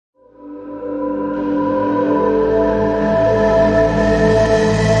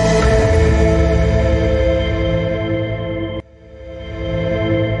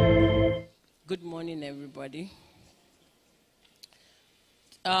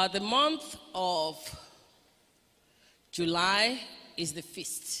The month of July is the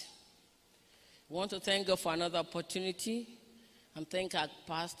feast. We want to thank God for another opportunity and thank our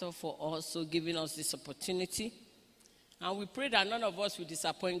pastor for also giving us this opportunity. And we pray that none of us will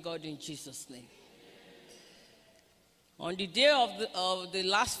disappoint God in Jesus' name. On the day of the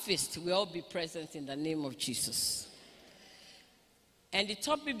last feast, we all be present in the name of Jesus. And the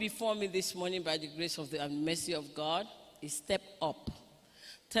topic before me this morning, by the grace of the mercy of God, is step up.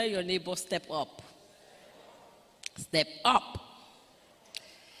 Tell your neighbor, step up. Step up.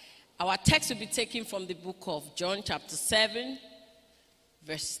 Our text will be taken from the book of John chapter 7,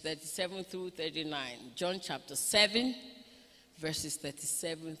 verses 37 through 39. John chapter 7, verses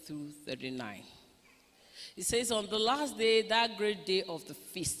 37 through 39. It says, on the last day, that great day of the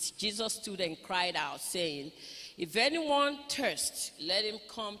feast, Jesus stood and cried out, saying, if anyone thirsts, let him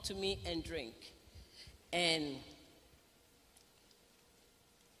come to me and drink. And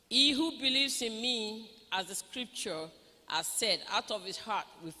he who believes in me, as the scripture has said, out of his heart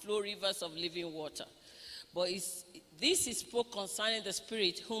will flow rivers of living water. But this is spoke concerning the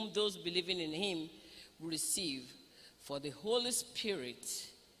Spirit, whom those believing in him will receive. For the Holy Spirit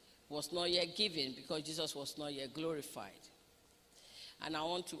was not yet given, because Jesus was not yet glorified. And I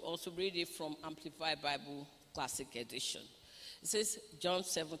want to also read it from Amplified Bible Classic Edition. It says, John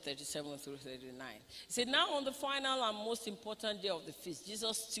 7, 37 through 39. It said, now on the final and most important day of the feast,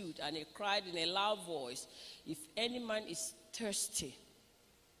 Jesus stood and he cried in a loud voice, if any man is thirsty,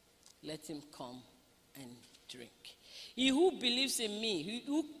 let him come and drink. He who believes in me,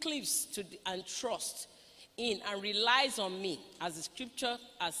 who cleaves to and trusts in and relies on me, as the scripture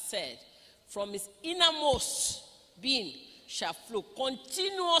has said, from his innermost being shall flow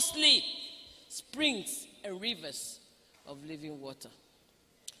continuously springs and rivers of living water.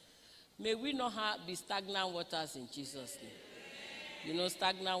 May we not be stagnant waters in Jesus' name. You know,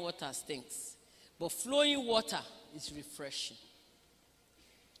 stagnant water stinks. But flowing water is refreshing.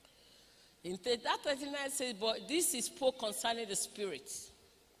 In that 39 says, but this is spoke concerning the Spirit.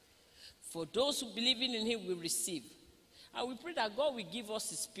 For those who believe in him will receive. And we pray that God will give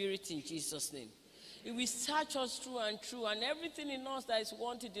us his Spirit in Jesus' name. It will search us through and through, and everything in us that is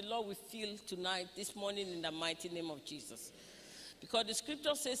wanted, the Lord will fill tonight, this morning, in the mighty name of Jesus. Because the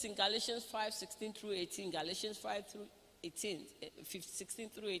scripture says in Galatians 5, 16 through 18, Galatians 5 through 18, 16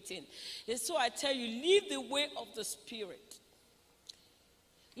 through 18. And so I tell you, live the way of the Spirit.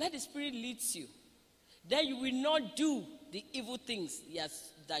 Let the Spirit lead you. Then you will not do the evil things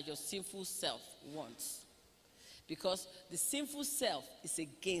that your sinful self wants. Because the sinful self is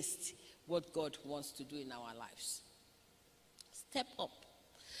against what God wants to do in our lives. Step up.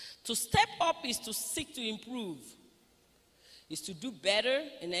 To step up is to seek to improve. Is to do better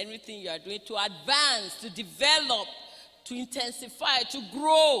in everything you are doing, to advance, to develop, to intensify, to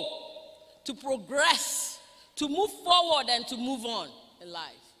grow, to progress, to move forward and to move on in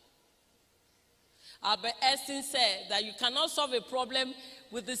life. Albert Einstein said that you cannot solve a problem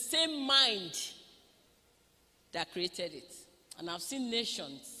with the same mind that created it. And I've seen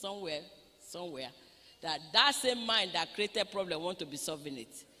nations somewhere, that same mind that created problem want to be solving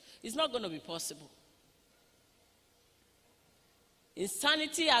it. It's not going to be possible.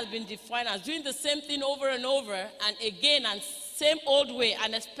 Insanity has been defined as doing the same thing over and over and again and same old way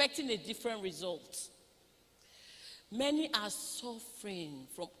and expecting a different result. Many are suffering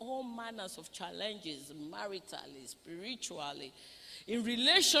from all manners of challenges, maritally, spiritually, in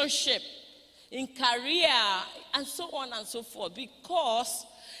relationship, in career, and so on and so forth, because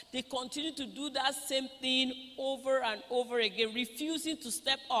they continue to do that same thing over and over again, refusing to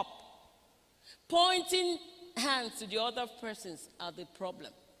step up, pointing hands to the other persons are the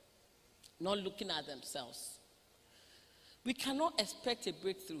problem, not looking at themselves. We cannot expect a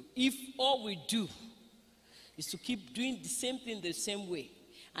breakthrough if all we do is to keep doing the same thing the same way.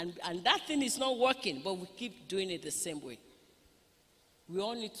 And that thing is not working, but we keep doing it the same way. We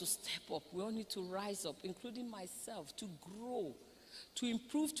all need to step up. We all need to rise up, including myself, to grow, to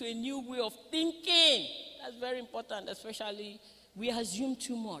improve to a new way of thinking. That's very important, especially we assume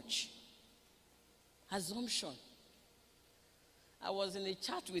too much. Assumption. I was in a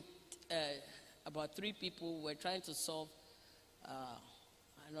chat with about 3 people who were trying to solve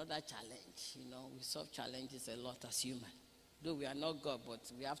another challenge. You know, we solve challenges a lot as human. Though we are not God, but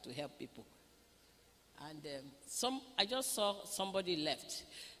we have to help people. And I just saw somebody left.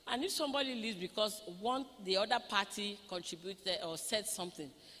 And if somebody leaves because the other party contributed or said something,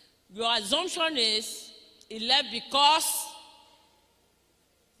 your assumption is he left because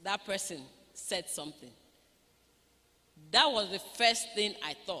that person said something. That was the first thing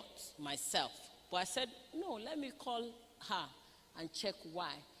I thought myself. But I said, no, let me call her and check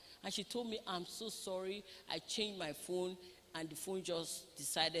why. And she told me, I'm so sorry, I changed my phone and the phone just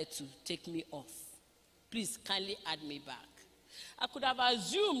decided to take me off. Please kindly add me back. I could have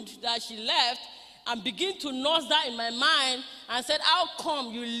assumed that she left and begin to nurse that in my mind and said, how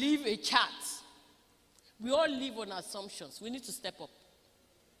come you leave a chat? We all live on assumptions. We need to step up.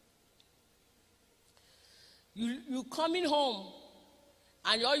 You coming home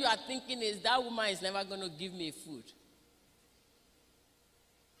and all you are thinking is that woman is never going to give me food.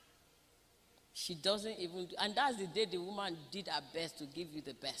 She doesn't even, and that's the day the woman did her best to give you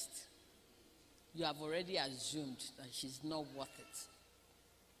the best. You have already assumed that she's not worth it.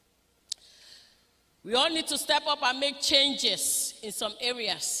 We all need to step up and make changes in some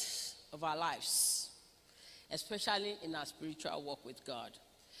areas of our lives, especially in our spiritual walk with God.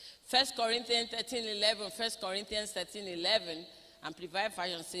 1 Corinthians 13:11, Amplified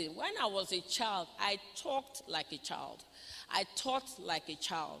Version says, when I was a child, I talked like a child. I thought like a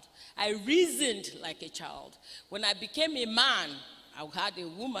child. I reasoned like a child. When I became a man, I had a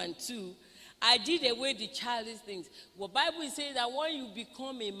woman too, I did away the childish things. The Bible says that when you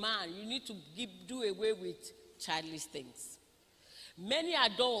become a man, you need to do away with childish things. Many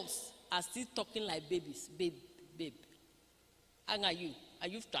adults are still talking like babies. Babe. How are you? Are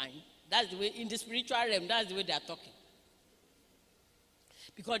you fine? That's the way, in the spiritual realm, that's the way they are talking.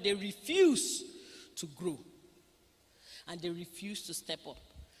 Because they refuse to grow. And they refuse to step up.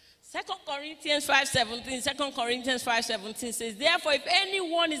 2 Corinthians 5:17 says, therefore, if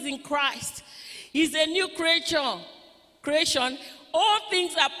anyone is in Christ, he's a new creation. All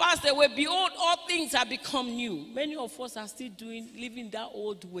things are passed away. Behold, all things have become new. Many of us are still living that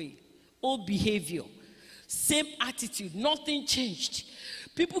old way, old behavior, same attitude, nothing changed.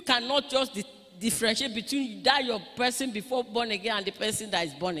 People cannot just differentiate between that your person before born again and the person that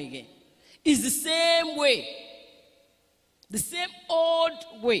is born again. It's the same way. The same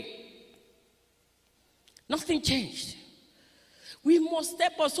old way. Nothing changed. We must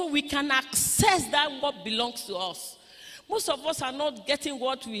step up so we can access that what belongs to us. Most of us are not getting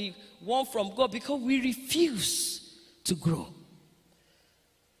what we want from God because we refuse to grow.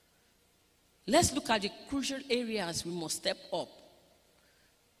 Let's look at the crucial areas we must step up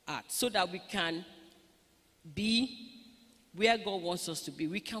at so that we can be where God wants us to be.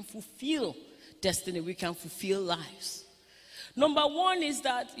 We can fulfill destiny. We can fulfill lives. Number one is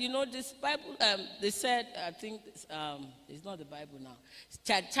that, this Bible, they said, I think, it's not the Bible now.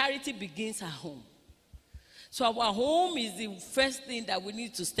 Charity begins at home. So our home is the first thing that we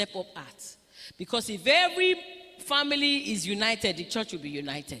need to step up at. Because if every family is united, the church will be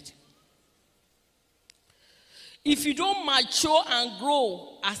united. If you don't mature and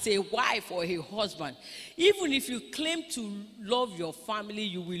grow as a wife or a husband, even if you claim to love your family,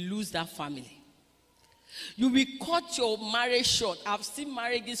 you will lose that family. You will cut your marriage short. I've seen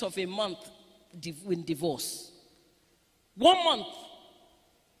marriages of a month with divorce. 1 month.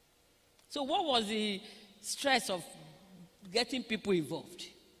 So what was the stress of getting people involved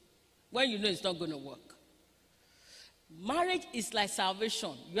when you know it's not going to work? Marriage is like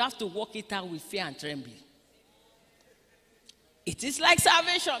salvation. You have to work it out with fear and trembling. It is like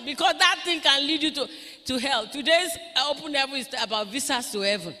salvation because that thing can lead you to hell. Today's open heaven is about visas to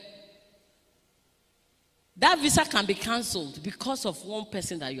heaven. That visa can be cancelled because of one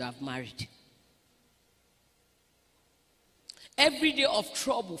person that you have married. Every day of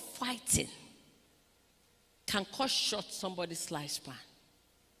trouble, fighting, can cut short somebody's lifespan.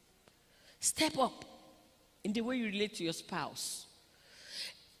 Step up in the way you relate to your spouse.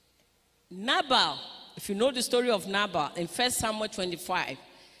 Nabal, if you know the story of Nabal in 1 Samuel 25,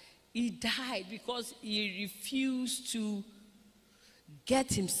 he died because he refused to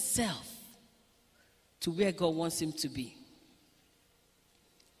get himself to where God wants him to be.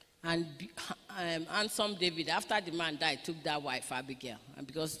 And handsome David, after the man died, took that wife, Abigail. And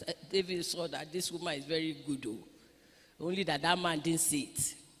because David saw that this woman is very good, only that man didn't see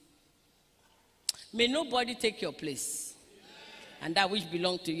it. May nobody take your place. And that which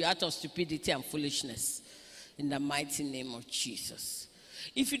belongs to you out of stupidity and foolishness. In the mighty name of Jesus.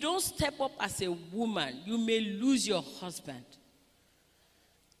 If you don't step up as a woman, you may lose your husband.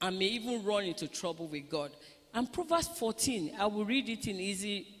 And may even run into trouble with God. And Proverbs 14, I will read it in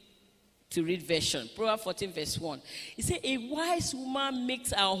easy to read version. Proverbs 14 verse 1. It says, a wise woman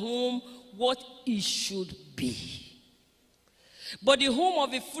makes her home what it should be. But the home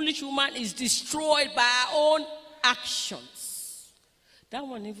of a foolish woman is destroyed by her own actions. That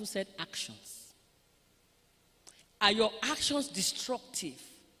one even said actions. Are your actions destructive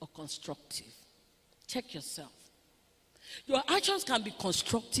or constructive? Check yourself. Your actions can be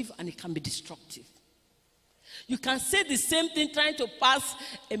constructive and it can be destructive. You can say the same thing trying to pass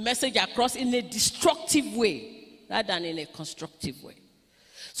a message across in a destructive way rather than in a constructive way.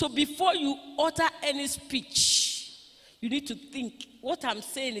 So before you utter any speech, you need to think, what I'm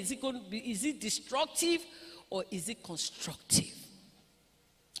saying, is it destructive or is it constructive?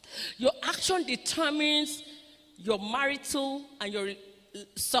 Your action determines your marital and your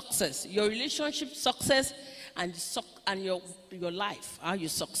success, your relationship success, and your life, how you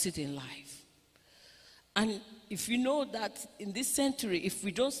succeed in life. And if you know that in this century, if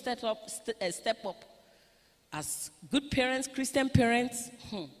we don't step up as good parents, Christian parents,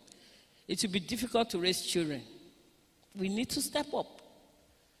 it will be difficult to raise children. We need to step up.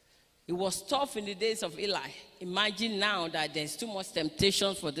 It was tough in the days of Eli. Imagine now that there's too much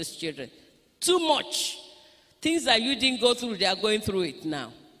temptation for these children. Too much. Things that you didn't go through, they are going through it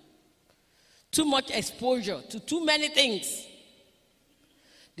now. Too much exposure to too many things.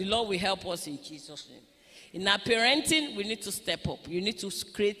 The Lord will help us in Jesus' name. In our parenting, we need to step up. You need to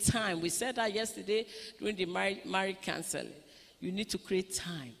create time. We said that yesterday during the marriage counseling. You need to create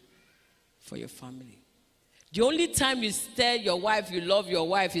time for your family. The only time you tell your wife you love your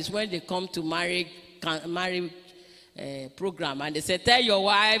wife is when they come to marriage program and they say, tell your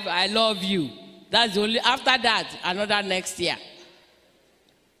wife I love you. That's the only, after that, another next year.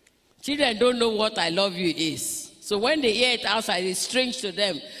 Children don't know what I love you is. So when they hear it outside, it's strange to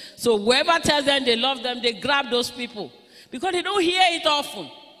them. So whoever tells them they love them, they grab those people. Because they don't hear it often.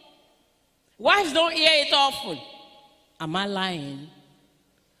 Wives don't hear it often. Am I lying?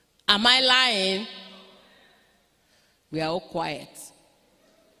 Am I lying? We are all quiet.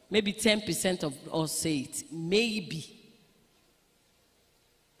 Maybe 10% of us say it. Maybe.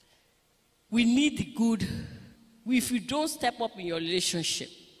 We need the good. If you don't step up in your relationship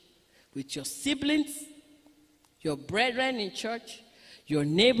with your siblings, your brethren in church, your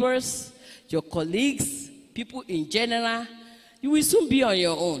neighbors, your colleagues, people in general, you will soon be on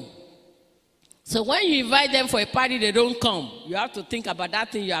your own. So when you invite them for a party, they don't come. You have to think about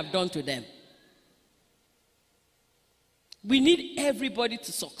that thing you have done to them. We need everybody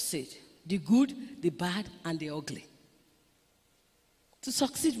to succeed. The good, the bad, and the ugly. To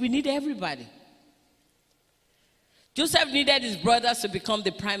succeed, we need everybody. Joseph needed his brothers to become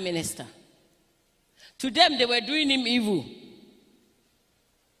the prime minister. To them, they were doing him evil.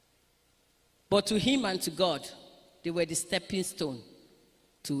 But to him and to God, they were the stepping stone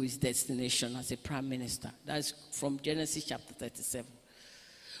to his destination as a prime minister. That's from Genesis chapter 37.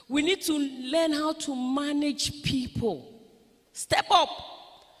 We need to learn how to manage people. Step up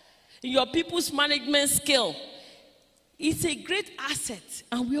in your people's management skill. It's a great asset,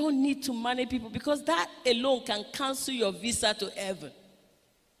 and we all need to manage people because that alone can cancel your visa to heaven.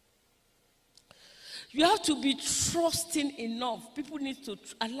 You have to be trusting enough. People need to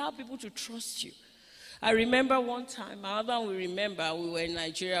allow people to trust you. I remember one time, my husband will remember, we were in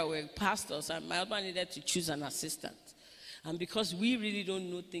Nigeria, we were pastors, and my husband needed to choose an assistant. And because we really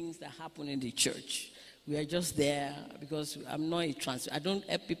don't know things that happen in the church, we are just there because I'm not a I don't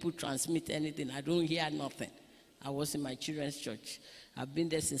help people transmit anything. I don't hear nothing. I was in my children's church. I've been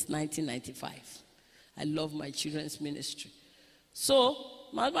there since 1995. I love my children's ministry. So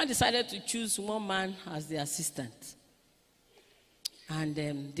my husband decided to choose one man as the assistant.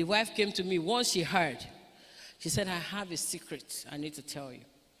 And the wife came to me once she heard. She said, I have a secret I need to tell you.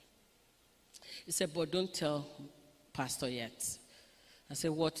 He said, but don't tell Pastor yet. I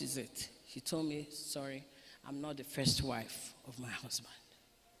said, what is it? She told me, sorry, I'm not the first wife of my husband.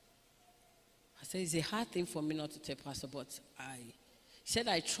 I said, it's a hard thing for me not to tell Pastor, but he said,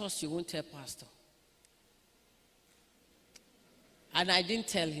 I trust you won't tell Pastor. And I didn't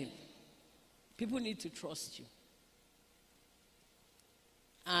tell him. People need to trust you.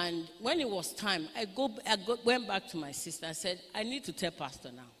 And when it was time, I went back to my sister. I said, I need to tell Pastor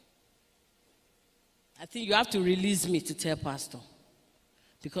now. I think you have to release me to tell Pastor.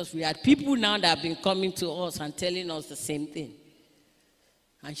 Because we had people now that have been coming to us and telling us the same thing.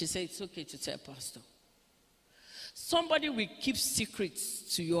 And she said, it's okay to tell Pastor. Somebody will keep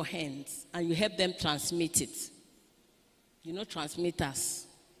secrets to your hands and you help them transmit it. You know, transmitters.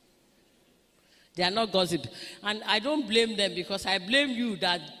 They are not gossip. And I don't blame them because I blame you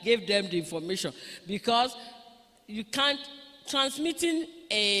that gave them the information. Because you can't, transmitting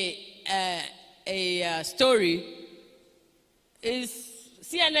a story is,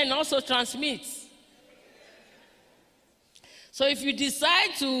 CNN also transmits. So if you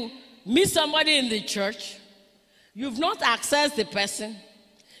decide to meet somebody in the church, you've not accessed the person,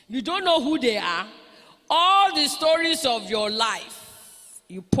 you don't know who they are, all the stories of your life,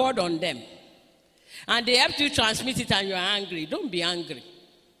 you poured on them. And they help you transmit it and you're angry. Don't be angry.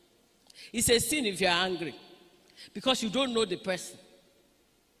 It's a sin if you're angry. because you don't know the person.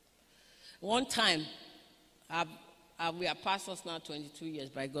 One time, we are pastors now 22 years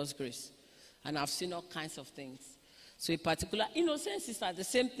by God's grace, and I've seen all kinds of things. So a particular innocent sister, the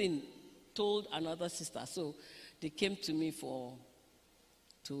same thing, told another sister. So they came to me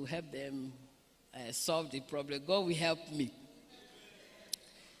to help them solve the problem. God will help me.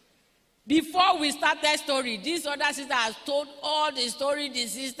 Before we start that story, this other sister has told all the story the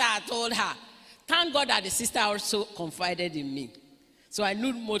sister had told her. Thank God that the sister also confided in me. So I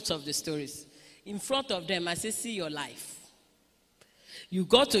knew most of the stories. In front of them, I said, see your life. You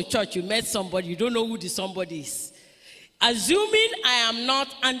go to church, you met somebody, you don't know who the somebody is. Assuming I am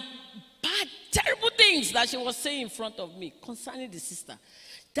not, and bad, terrible things that she was saying in front of me concerning the sister.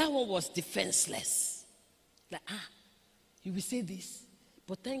 That one was defenseless. Like, you will say this.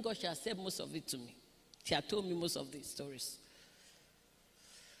 But thank God she has said most of it to me. She had told me most of the stories.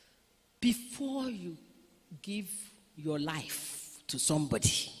 Before you give your life to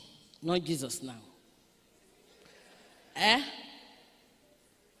somebody, not Jesus now,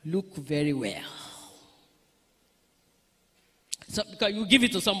 look very well. So, because you give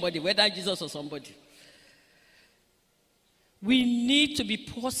it to somebody, whether Jesus or somebody. We need to be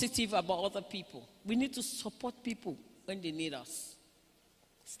positive about other people. We need to support people when they need us.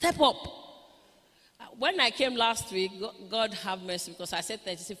 Step up. When I came last week, God have mercy, because I said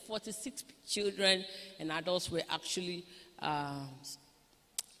 46 children and adults were actually,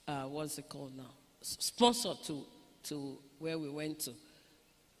 what's it called now? Sponsored to where we went to.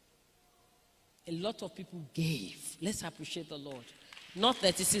 A lot of people gave. Let's appreciate the Lord. Not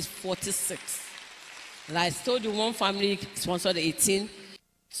 36, 46. Like I told you, one family sponsored 18.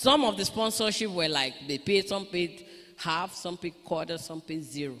 Some of the sponsorship were like, they paid, some paid half, some paid quarter, some paid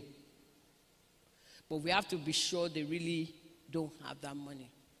zero. But we have to be sure they really don't have that money.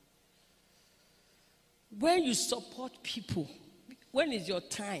 When you support people, when is your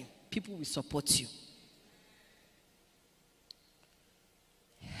time, people will support you.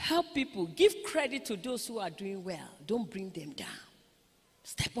 Help people. Give credit to those who are doing well. Don't bring them down.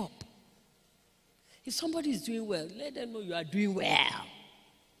 Step up. If somebody is doing well, let them know you are doing well.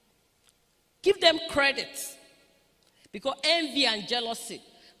 Give them credit. Because envy and jealousy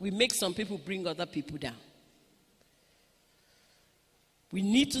will make some people bring other people down. We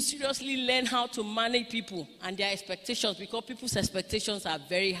need to seriously learn how to manage people and their expectations, because people's expectations are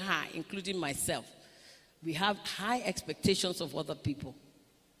very high, including myself. We have high expectations of other people.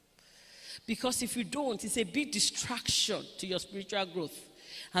 Because if you don't, it's a big distraction to your spiritual growth.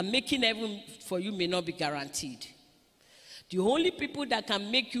 And making heaven for you may not be guaranteed. The only people that can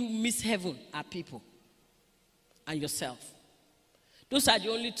make you miss heaven are people and yourself. Those are the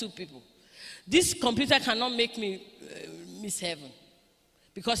only two people. This computer cannot make me miss heaven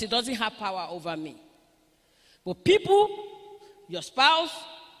because it doesn't have power over me. But people, your spouse,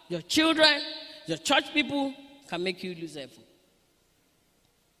 your children, your church people can make you lose heaven.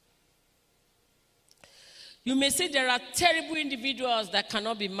 You may say there are terrible individuals that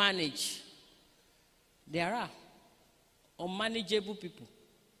cannot be managed. There are unmanageable people.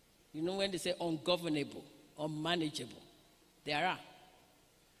 You know when they say ungovernable, unmanageable. There are.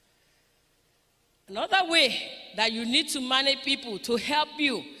 Another way that you need to manage people to help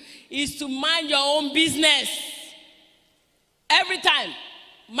you is to mind your own business. Every time.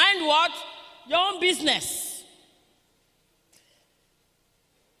 Mind what? Your own business.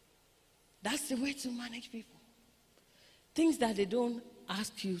 That's the way to manage people. Things that they don't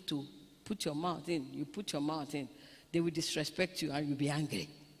ask you to put your mouth in, you put your mouth in. They will disrespect you and you'll be angry.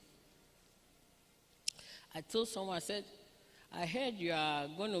 I told someone, I said, I heard you are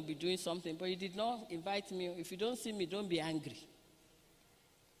going to be doing something, but you did not invite me. If you don't see me, don't be angry.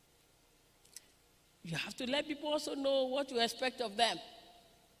 You have to let people also know what you expect of them.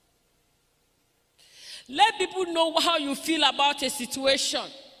 Let people know how you feel about a situation.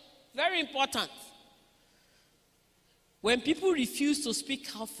 Very important. When people refuse to speak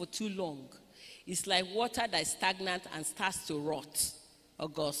out for too long, it's like water that is stagnant and starts to rot.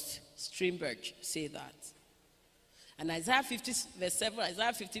 August Strindberg said that. And Isaiah 50 verse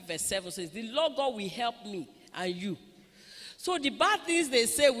 7 says, the Lord God will help me and you. So the bad things they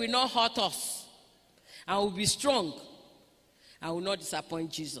say will not hurt us. And will be strong. And will not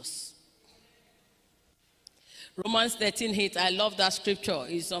disappoint Jesus. Romans 13:8, I love that scripture.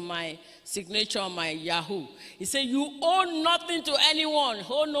 It's on my signature on my Yahoo. It says, you owe nothing to anyone.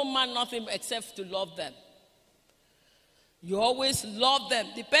 Owe no man nothing except to love them. You always love them.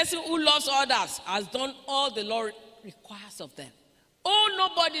 The person who loves others has done all the Lord requires of them. Owe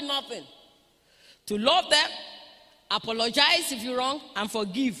nobody nothing. To love them, apologize if you're wrong, and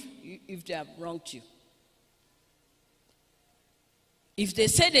forgive if they have wronged you. If they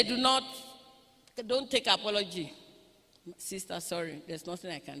say they don't take apology, sister, sorry, there's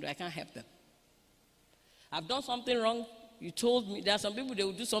nothing I can do. I can't help them. I've done something wrong. You told me. There are some people, they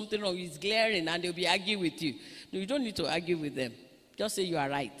will do something wrong. It's glaring and they'll be arguing with you. No, you don't need to argue with them. Just say you are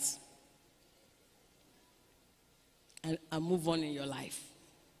right. And move on in your life.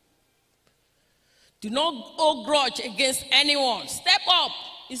 Do not hold grudge against anyone. Step up.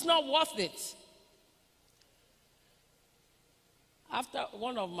 It's not worth it. After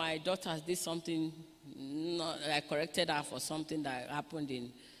one of my daughters did something, I corrected her for something that happened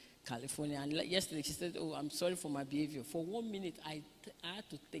in California. And yesterday she said, oh, I'm sorry for my behavior. For 1 minute, I had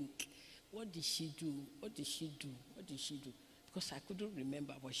to think, what did she do? What did she do? What did she do? Because I couldn't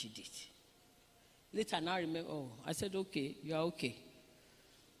remember what she did. Later, now I remember, oh, I said, okay, you are okay.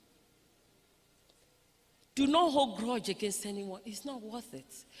 Do not hold grudge against anyone. It's not worth it.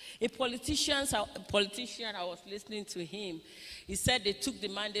 A politician, I was listening to him. He said they took the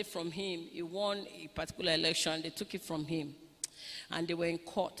mandate from him. He won a particular election. They took it from him. And they were in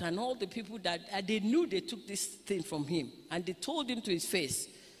court. And all the people that they knew they took this thing from him. And they told him to his face.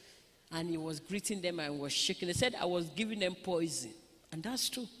 And he was greeting them and was shaking. They said, I was giving them poison. And that's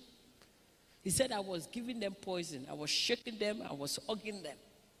true. He said, I was giving them poison. I was shaking them. I was hugging them.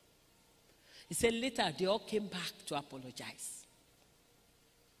 He said later they all came back to apologize.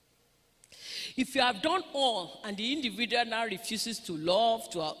 If you have done all and the individual now refuses to love,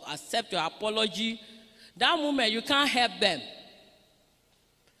 to accept your apology, that moment you can't help them.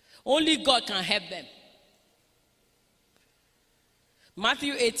 Only God can help them.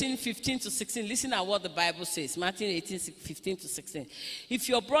 Matthew 18:15-16. Listen at what the Bible says. Matthew 18:15-16. If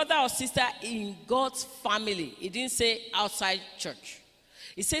your brother or sister in God's family, it didn't say outside church.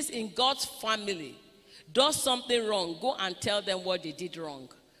 It says in God's family, does something wrong, go and tell them what they did wrong.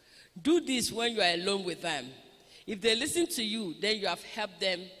 Do this when you are alone with them. If they listen to you, then you have helped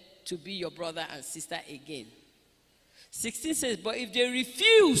them to be your brother and sister again. 16 says, but if they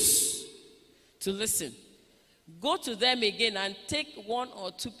refuse to listen, go to them again and take 1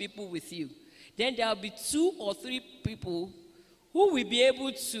 or 2 people with you. Then there will be 2 or 3 people who will be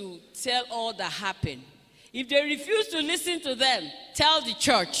able to tell all that happened. If they refuse to listen to them, tell the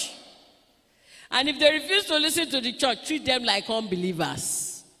church. And if they refuse to listen to the church, treat them like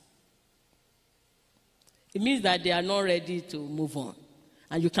unbelievers. It means that they are not ready to move on.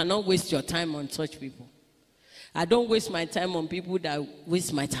 And you cannot waste your time on such people. I don't waste my time on people that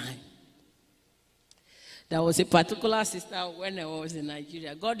waste my time. There was a particular sister when I was in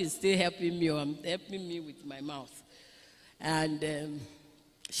Nigeria. God is still helping me, or helping me with my mouth. And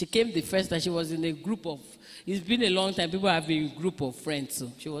she came the first time. She was in a group of, it's been a long time, people have been in a group of friends.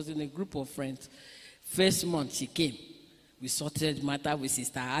 So she was in a group of friends. First month she came. We sorted the matter with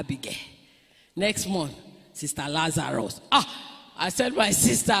Sister Abigail. Next month, Sister Lazarus. I said, my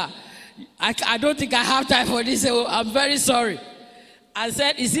sister, I don't think I have time for this. I'm very sorry. I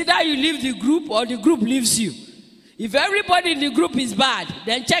said, it's either you leave the group or the group leaves you. If everybody in the group is bad,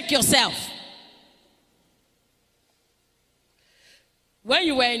 then check yourself. When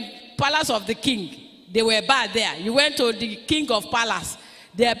you were in Palace of the King, they were bad there. You went to the King of Palace.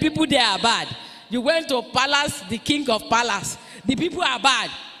 There are people there are bad. You went to Palace, the King of Palace. The people are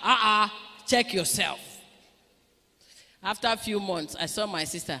bad. Check yourself. After a few months, I saw my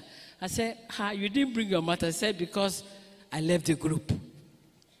sister. I said, you didn't bring your matter. I said, because I left the group.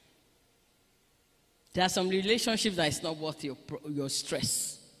 There are some relationships that is not worth your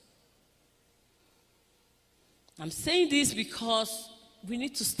stress. I'm saying this because we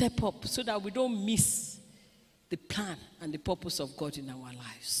need to step up so that we don't miss the plan and the purpose of God in our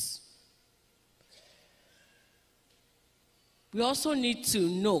lives. We also need to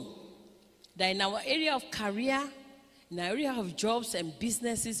know that in our area of career, in our area of jobs and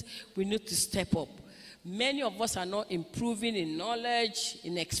businesses, we need to step up. Many of us are not improving in knowledge,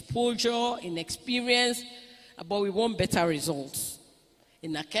 in exposure, in experience, but we want better results.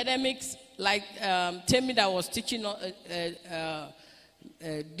 In academics, like Temi that was teaching,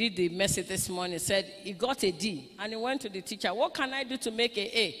 did the message this morning, said he got a D, and he went to the teacher, what can I do to make an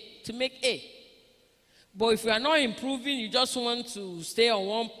A? To make A. But if you are not improving, you just want to stay on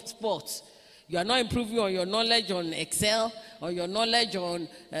one spot. You are not improving on your knowledge on Excel, or your knowledge on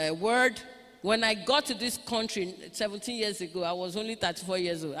Word. When I got to this country 17 years ago, I was only 34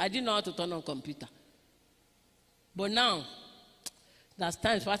 years old. I didn't know how to turn on a computer. But now, there's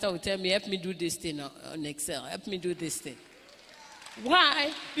times Pastor will tell me, help me do this thing on Excel. Help me do this thing.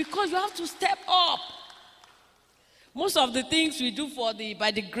 Why? Because you have to step up. Most of the things we do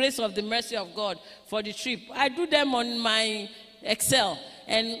by the grace of the mercy of God for the trip, I do them on my Excel.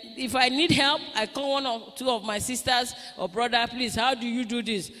 And if I need help, I call one or two of my sisters or brother, please, how do you do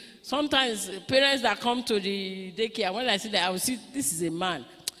this? Sometimes parents that come to the daycare, when I see that, I will see, this is a man.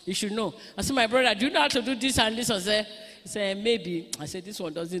 You should know. I say, my brother, do you know how to do this and this? I say, maybe. I say, this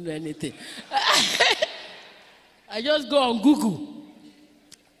one doesn't know anything. I just go on Google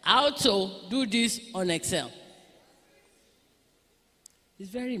how to do this on Excel. It's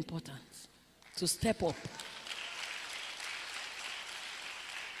very important to step up.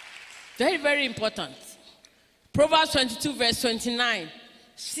 Very, very important. Proverbs 22, verse 29.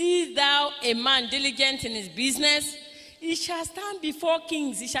 See thou a man diligent in his business, he shall stand before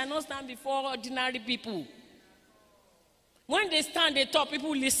kings, he shall not stand before ordinary people. When they stand, they talk,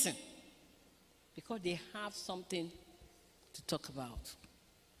 people listen. Because they have something to talk about.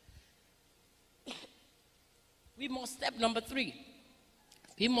 We must step, number 3.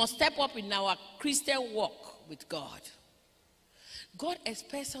 We must step up in our Christian walk with God. God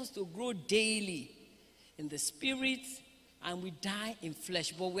expects us to grow daily in the spirit, and we die in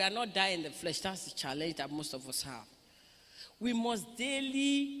flesh. But we are not dying in the flesh. That's the challenge that most of us have. We must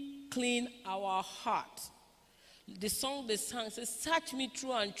daily clean our heart. The song they sang says, search me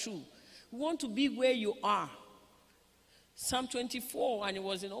true and true. We want to be where you are. Psalm 24, and it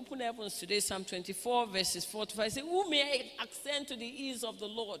was in Open Heavens today, Psalm 24, verses 4 to 5. Say, who may ascend to the ears of the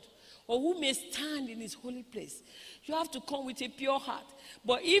Lord? Or who may stand in his holy place? You have to come with a pure heart.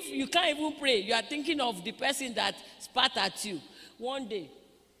 But if you can't even pray, you are thinking of the person that spat at you. One day,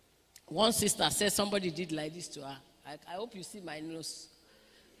 one sister said somebody did like this to her. I hope you see my nose.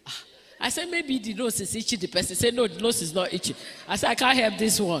 I said, maybe the nose is itchy. The person said, no, the nose is not itchy. I said, I can't help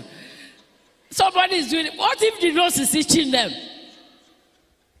this one. Somebody is doing it. What if the nose is itching them?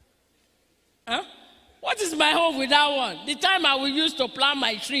 Huh? What is my hope with that one? The time I will use to plan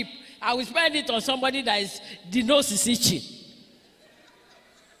my trip, I will spend it on somebody that is, the nose is itching.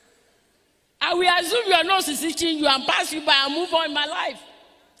 I will assume your nose is itching you and pass you by and move on in my life.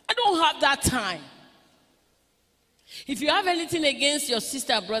 I don't have that time. If you have anything against your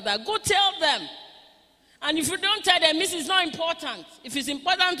sister or brother, go tell them. And if you don't tell them, this is not important. If it's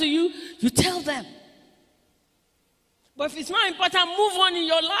important to you, you tell them. But if it's not important, move on in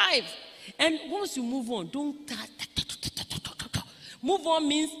your life. And once you move on, don't... Move on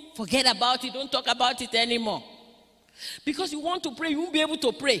means forget about it. Don't talk about it anymore. Because you want to pray, you won't be able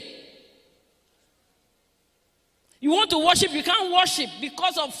to pray. You want to worship, you can't worship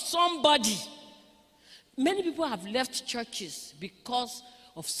because of somebody. Many people have left churches because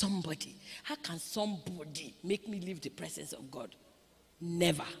of somebody. How can somebody make me leave the presence of God?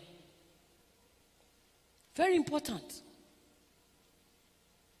 Never. Very important.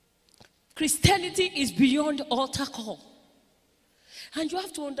 Christianity is beyond altar call. And you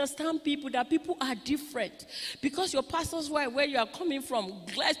have to understand people, that people are different. Because your pastor's wife, where you are coming from,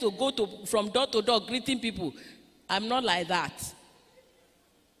 likes to go from door to door greeting people. I'm not like that.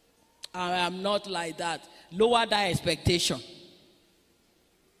 I am not like that. Lower that expectation.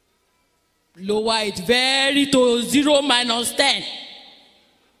 Lower it very to 0 minus 10.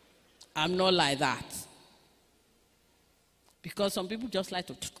 I'm not like that. Because some people just like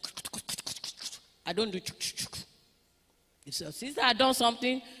to... I don't do... If your sister had done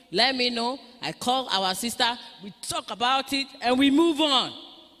something, let me know. I call our sister, we talk about it, and we move on.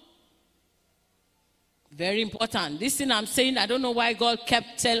 Very important. This thing I'm saying, I don't know why God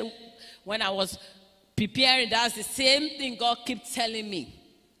kept telling, when I was preparing, that's the same thing God kept telling me.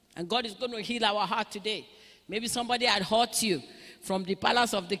 And God is going to heal our heart today. Maybe somebody had hurt you from the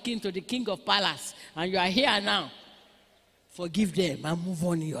palace of the king to the king of palace, and you are here now. Forgive them and move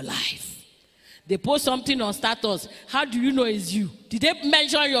on in your life. They post something on status. How do you know it's you? Did they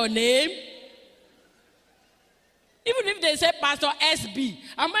mention your name? Even if they say Pastor SB,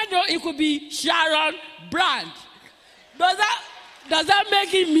 I might know it could be Sharon Brand. Does that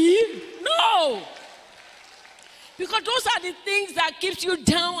make it me? No. Because those are the things that keeps you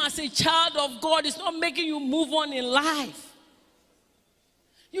down as a child of God. It's not making you move on in life.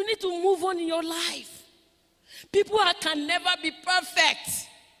 You need to move on in your life. People can never be perfect.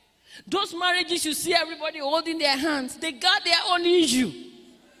 Those marriages you see everybody holding their hands, they got their own issue.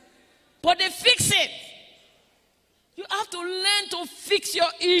 But they fix it. You have to learn to fix your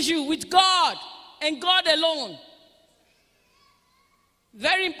issue with God and God alone.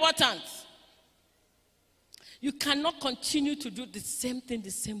 Very important. You cannot continue to do the same thing the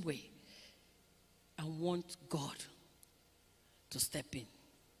same way and want God to step in.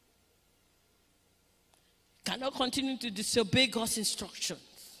 You cannot continue to disobey God's instructions.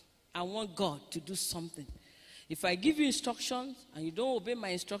 I want God to do something. If I give you instructions and you don't obey my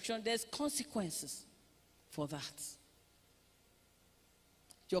instruction, there's consequences for that.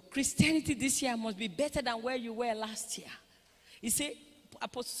 Your Christianity this year must be better than where you were last year. He said,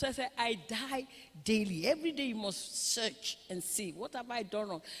 Apostle said, I die daily. Every day you must search and see, what have I done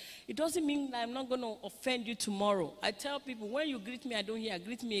wrong? It doesn't mean that I'm not going to offend you tomorrow. I tell people, when you greet me, I don't hear,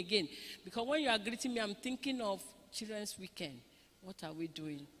 greet me again. Because when you are greeting me, I'm thinking of Children's Weekend. What are we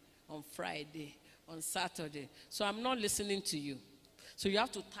doing on Friday, on Saturday? So I'm not listening to you. So you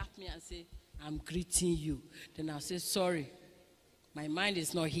have to tap me and say, I'm greeting you. Then I'll say, sorry, my mind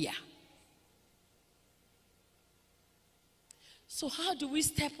is not here. So how do we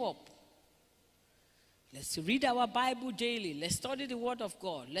step up? Let's read our Bible daily. Let's study the Word of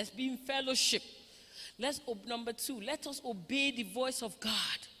God. Let's be in fellowship. Number 2, let us obey the voice of God.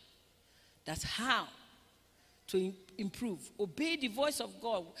 That's how to improve. Obey the voice of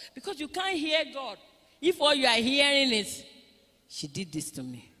God. Because you can't hear God if all you are hearing is, she did this to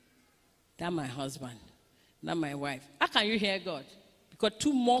me. That's my husband. That's my wife. How can you hear God? Because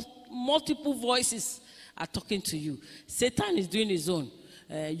two multiple voices are talking to you. Satan is doing his own.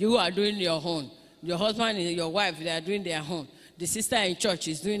 You are doing your own. Your husband and your wife, they are doing their own. The sister in church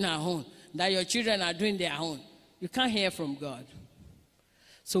is doing her own. That your children are doing their own. You can't hear from God.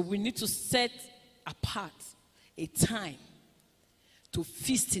 So we need to set apart a time to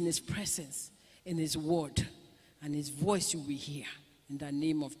feast in his presence, in his word, and his voice you will hear. In the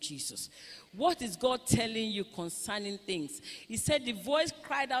name of Jesus. What is God telling you concerning things? He said the voice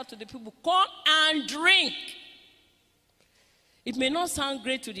cried out to the people, come and drink. It may not sound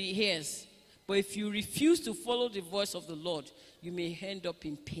great to the ears, but if you refuse to follow the voice of the Lord, you may end up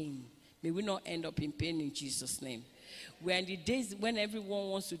in pain. May we not end up in pain in Jesus' name. We're in the days when everyone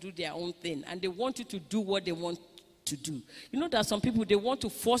wants to do their own thing, and they want you to do what they want to do. You know, there are some people, they want to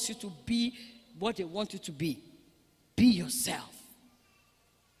force you to be what they want you to be. Be yourself.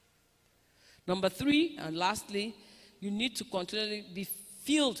 Number 3, and lastly, you need to continually be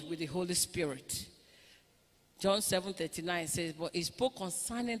filled with the Holy Spirit. John 7:39 says, but he spoke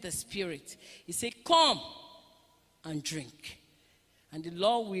concerning the Spirit. He said, come and drink. And the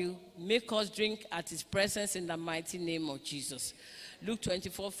Lord will make us drink at his presence in the mighty name of Jesus. Luke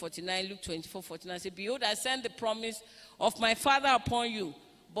 24:49, Luke 24:49 says, behold, I send the promise of my Father upon you,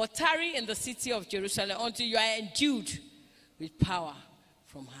 but tarry in the city of Jerusalem until you are endued with power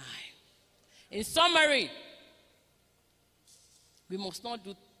from high. In summary, we must not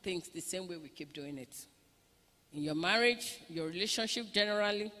do things the same way we keep doing it. In your marriage, your relationship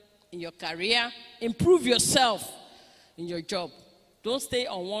generally, in your career, improve yourself in your job. Don't stay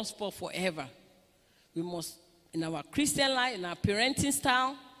on one spot forever. We must, in our Christian life, in our parenting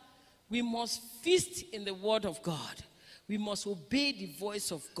style, we must feast in the Word of God. We must obey the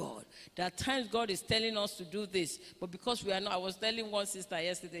voice of God. There are times God is telling us to do this, but because we are not, I was telling one sister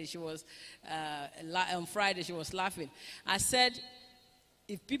yesterday, she was, on Friday, she was laughing. I said,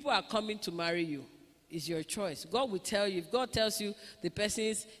 if people are coming to marry you, it's your choice. God will tell you, if God tells you the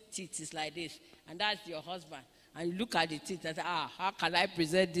person's teeth is like this, and that's your husband, and you look at the teeth and say, how can I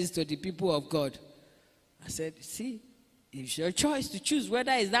present this to the people of God? I said, see, it's your choice to choose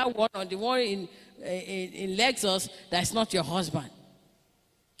whether it's that one or the one in Lexus that's not your husband.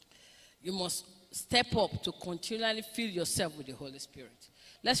 You must step up to continually fill yourself with the Holy Spirit.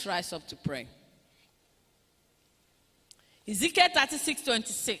 Let's rise up to pray. Ezekiel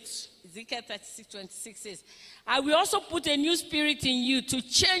 36:26. Ezekiel 36:26 says, I will also put a new spirit in you to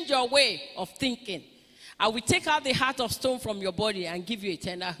change your way of thinking. I will take out the heart of stone from your body and give you a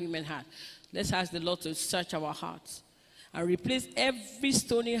tender human heart. Let's ask the Lord to search our hearts and replace every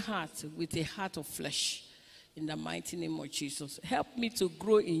stony heart with a heart of flesh. In the mighty name of Jesus. Help me to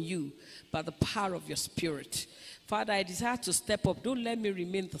grow in you by the power of your Spirit. Father, I desire to step up. Don't let me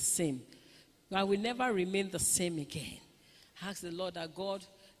remain the same. I will never remain the same again. Ask the Lord that God,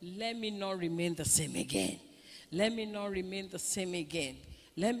 let me not remain the same again. Let me not remain the same again.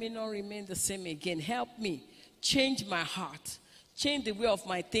 Let me not remain the same again. Help me change my heart. Change the way of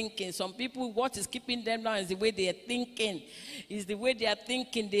my thinking. Some people, what is keeping them down is the way they are thinking. Is the way they are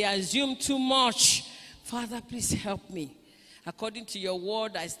thinking. They assume too much. Father, please help me. According to your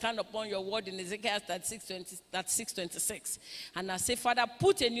word, I stand upon your word in Ezekiel 36:26. And I say, Father,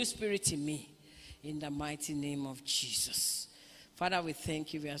 put a new spirit in me. In the mighty name of Jesus. Father, we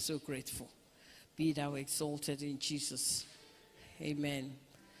thank you. We are so grateful. Be thou exalted in Jesus. Amen.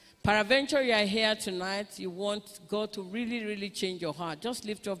 Peradventure, you are here tonight. You want God to really, really change your heart. Just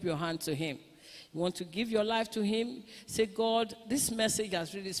lift up your hand to him. You want to give your life to him. Say, God, this message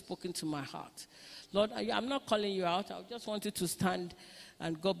has really spoken to my heart. Lord, I'm not calling you out. I just want you to stand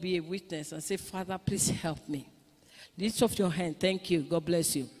and God be a witness and say, Father, please help me. Lift up your hand. Thank you. God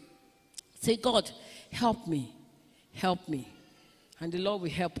bless you. Say, God, help me. Help me. And the Lord will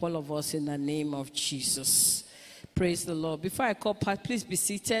help all of us in the name of Jesus. Praise the Lord. Before I call, please be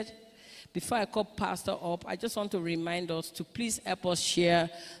seated. Before I call Pastor up, I just want to remind us to please help us share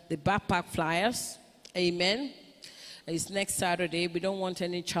the backpack flyers. Amen. It's next Saturday. We don't want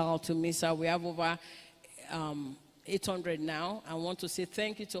any child to miss out. We have over 800 now. I want to say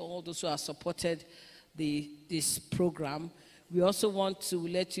thank you to all those who have supported this program. We also want to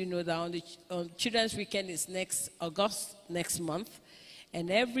let you know that on Children's Weekend is next August, next month. And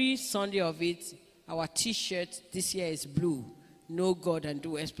every Sunday of it, our T-shirt this year is blue. Know God and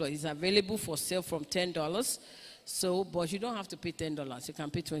do exploit. It's available for sale from $10. So, but you don't have to pay $10. You can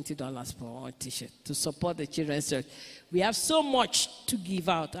pay $20 for one T-shirt to support the children's church. We have so much to give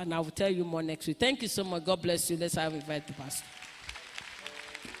out, and I will tell you more next week. Thank you so much. God bless you. Let's have invite the pastor.